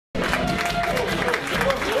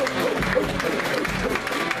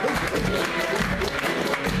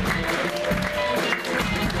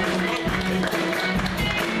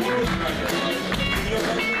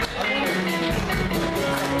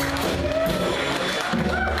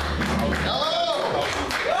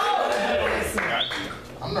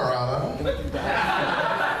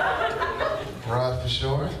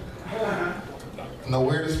And the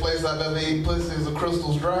weirdest place I've ever eaten pussy is a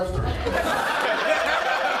Crystal's drive-thru. That's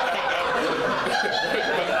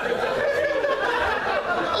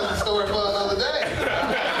a story for another day.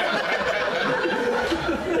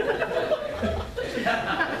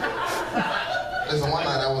 Listen, one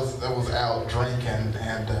night I was out drinking,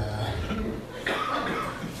 and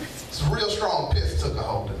this real strong piss took a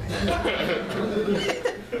hold of me.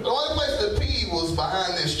 The only place to pee was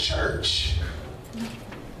behind this church.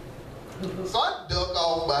 So I duck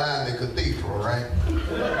off behind the cathedral, right?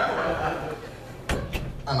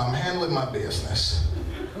 And I'm handling my business.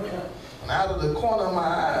 And out of the corner of my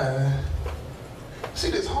eye, I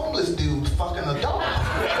see this homeless dude fucking a dog.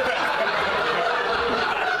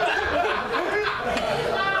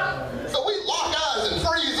 So we lock eyes and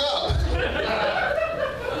freeze up.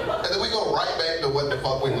 And then we go right back to what the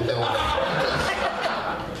fuck we were doing.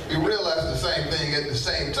 We realized the same thing at the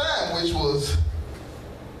same time, which was,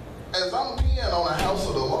 as I'm peeing on the house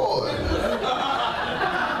of the Lord, who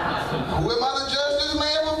am I to judge this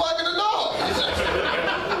man for fucking a dog?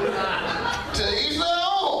 To each their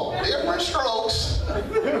own. Different strokes, but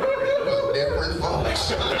different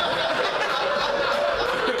folks.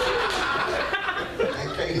 And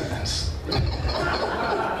canines.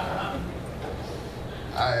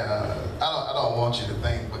 I don't want you to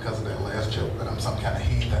think because of that last joke that I'm some kind of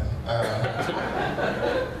heathen. I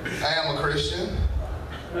am a Christian.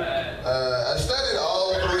 I studied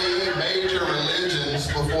all three major religions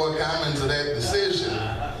before coming to that decision.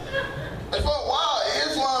 And for a while,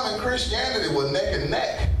 Islam and Christianity were neck and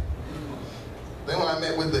neck. Then when I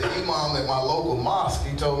met with the imam at my local mosque,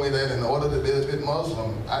 he told me that in order to be a good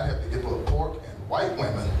Muslim, I'd have to give up pork and white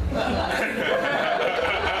women.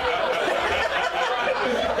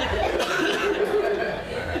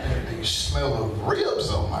 The smell of ribs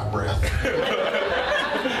on my breath.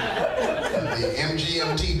 The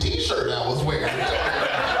MGMT t-shirt I was wearing. That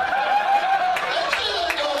shit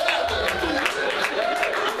ain't gonna happen.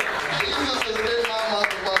 Jesus has been my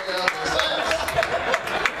motherfucker ever since.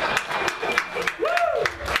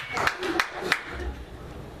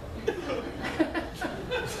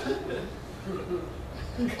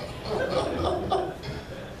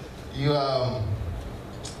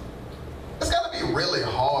 It's gotta be really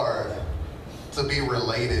hard to be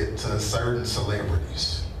related to certain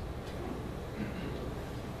celebrities.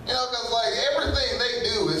 You know, because like everything they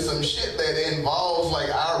do is some shit that involves like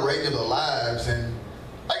our regular lives, and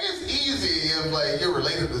like it's easy if like you're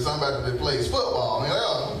related to somebody that plays football. You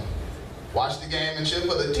know, watch the game and shit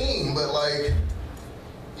for the team, but like,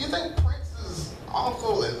 you think Prince's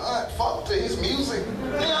uncle and aunt fuck to his music? You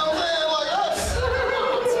know what I'm saying? Like us,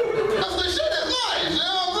 because the shit is nice. You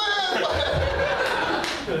know what I'm saying?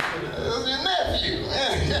 It's your nephew.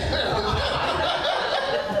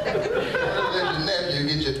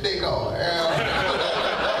 Get your dick on.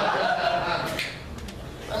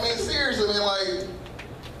 I mean, seriously, like,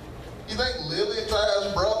 you think Lily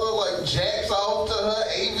Ty's brother, like, jacks off to her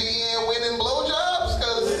AVN winning blowjobs?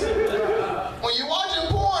 Because when you're watching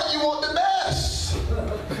porn, you want the best.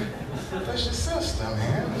 That's your sister,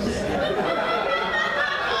 man. I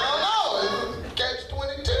don't know. Catch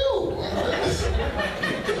 22.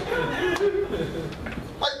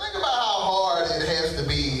 Like, think about how hard it has to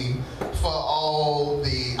be for all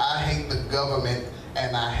the I hate the government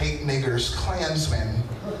and I hate niggers Klansmen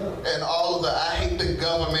and all of the I hate the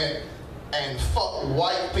government and fuck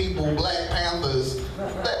white people Black Panthers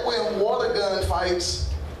that win water gun fights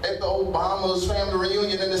at the Obama's family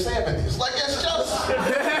reunion in the 70s. Like, it's just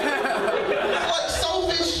it's like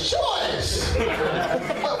Sophie's Choice,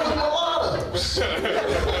 but with mulattoes.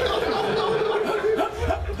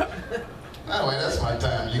 Anyway, that's my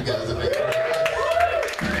time. You guys have been great.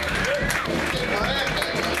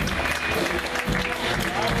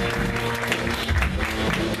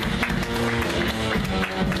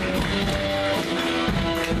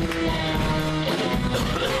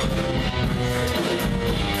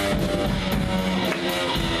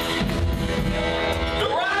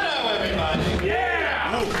 Narado, everybody!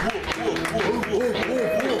 Yeah!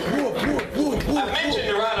 I mentioned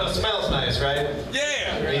Narado smells nice, right?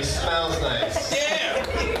 Yeah! He smells nice. Yeah!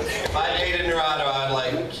 If I dated Narado, I'd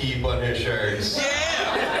like keep on his shirts.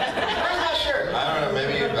 Yeah! Where's my shirt? I don't know,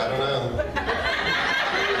 maybe, I don't know.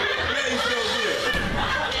 Yeah, he's so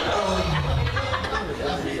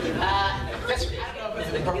I don't know if it's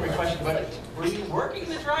an appropriate question, but were you working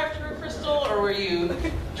the drive-thru, Crystal, or were you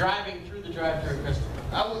driving through the drive-thru, Crystal?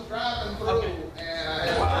 I was driving through, and I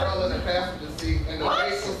had a girl in the passenger seat, and the